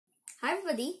Hi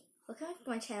everybody, welcome back to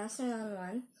my channel,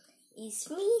 One. It's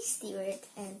me, Stewart,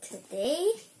 and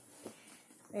today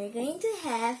we're going to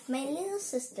have my little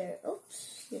sister.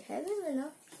 Oops, you haven't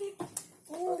enough. Here,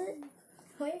 hold it.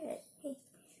 Wear it. Hey.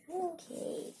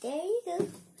 Okay, there you go.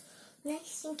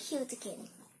 Nice and cute again.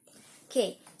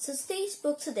 Okay, so today's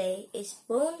book today is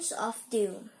Bones of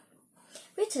Doom,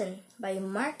 written by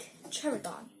Mark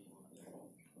Chardon.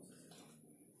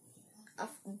 A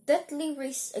deadly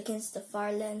race against the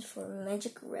Firelands for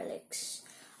magic relics.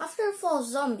 After a fall of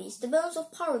zombies, the balance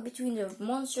of power between the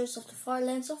monsters of the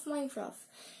Firelands of Minecraft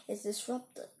is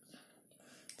disrupted.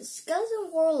 The skeleton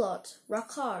warlord,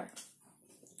 Rakkar,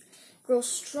 grows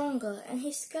stronger, and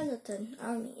his skeleton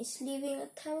army is leaving a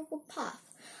terrible path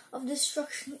of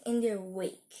destruction in their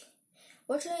wake.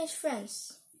 Watching his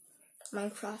friends,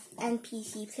 Minecraft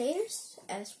NPC players,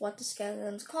 as what the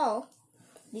skeletons call,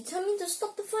 determined to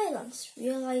stop the violence,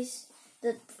 realize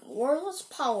that Warlord's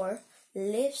power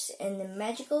lives in the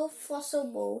magical fossil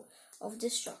bowl of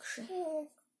destruction.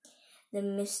 The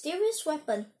mysterious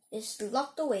weapon is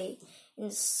locked away in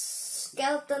the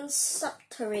skeleton's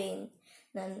subterranean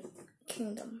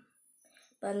kingdom.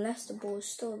 But unless the bowl is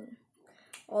stolen,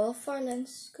 all of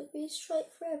Firelands could be destroyed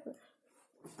forever.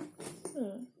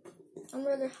 I'm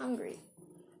rather hungry.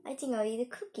 I think I'll eat a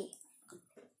cookie.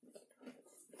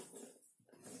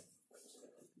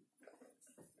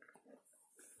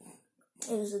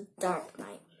 It was a dark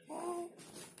night.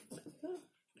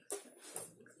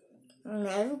 And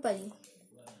everybody,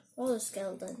 all the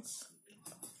skeletons,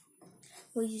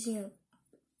 were using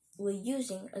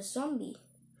a zombie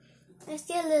as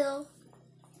their little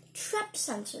trap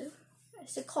center,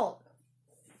 as they called.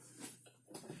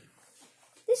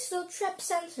 This little trap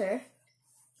center,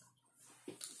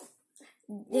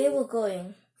 they were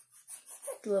going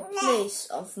to a place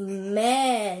of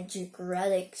magic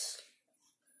relics.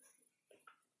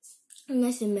 When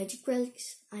I say magic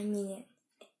relics, I mean it.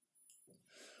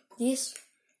 This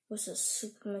was a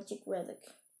super magic relic.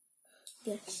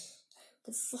 Yes,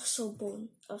 the fossil bone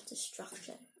of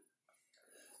destruction.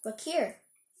 But here,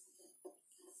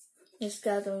 the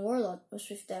skeleton warlord was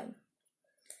with them.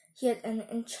 He had an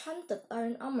enchanted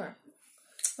iron armor,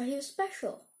 but he was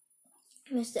special,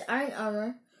 because the iron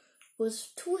armor was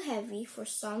too heavy for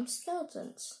some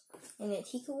skeletons, and yet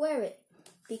he could wear it,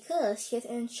 because he had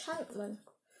an enchantment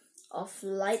of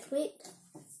lightweight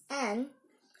and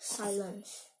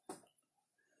silence.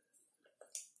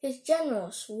 His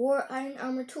generals wore iron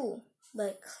armor too,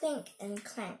 but clink and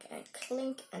clank and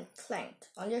clink and clanked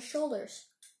on their shoulders.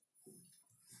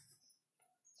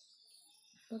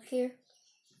 Look here.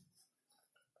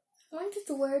 I wanted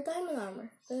to wear diamond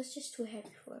armor, but it's just too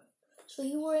heavy for him, so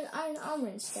he wore an iron armor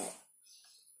instead.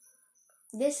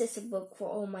 This is a book for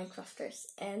all Minecrafters,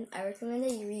 and I recommend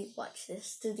that you rewatch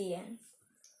this to the end.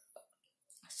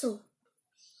 So,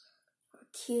 our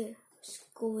kid was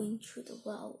going through the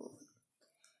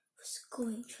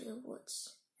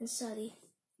woods, and suddenly,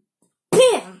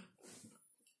 BAM!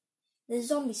 The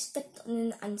zombie stepped on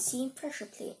an unseen pressure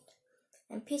plate,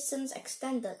 and pistons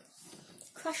extended,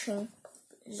 crushing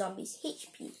the zombie's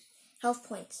health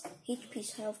points.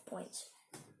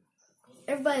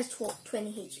 Everybody has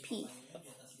 20 HP.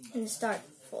 In the start,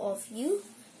 for all of you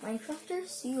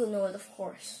Minecrafters, you will know it, of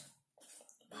course.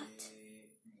 But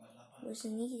it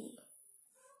wasn't easy.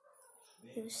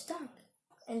 It was dark,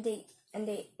 and they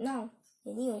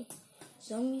knew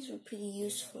zombies were pretty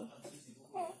useful,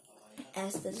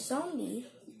 as the zombie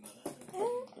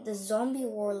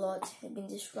warlord had been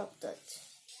disrupted.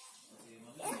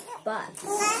 But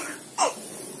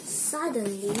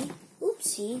suddenly,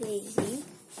 oopsie daisy,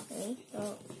 okay,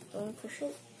 don't push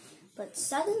it. But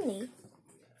suddenly,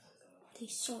 they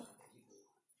saw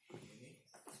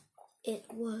it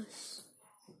was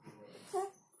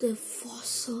the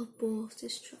fossil bowl of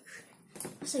destruction. I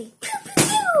was like, pew, pew,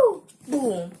 pew!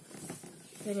 Boom!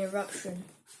 An eruption.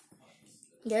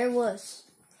 There it was.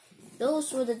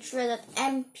 Those were the dreaded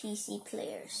NPC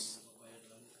players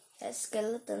that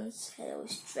skeletons had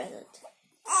always dreaded.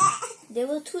 They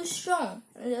were too strong,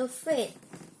 and they were afraid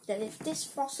that if this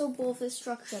fossil bowl of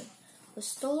destruction was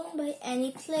stolen by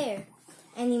any player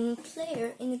in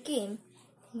the game,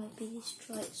 it might be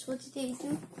destroyed. So what did they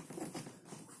do?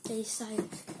 They decided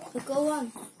to go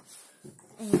on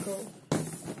and go.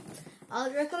 I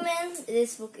would recommend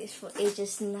this book is for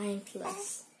ages 9+.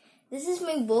 This is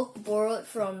my book borrowed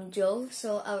from Joe,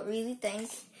 so I would really thank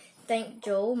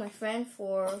Joe, my friend,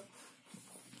 for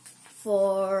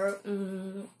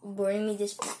borrowing me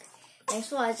this book. Thanks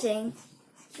for watching.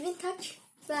 Keep in touch.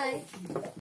 Bye.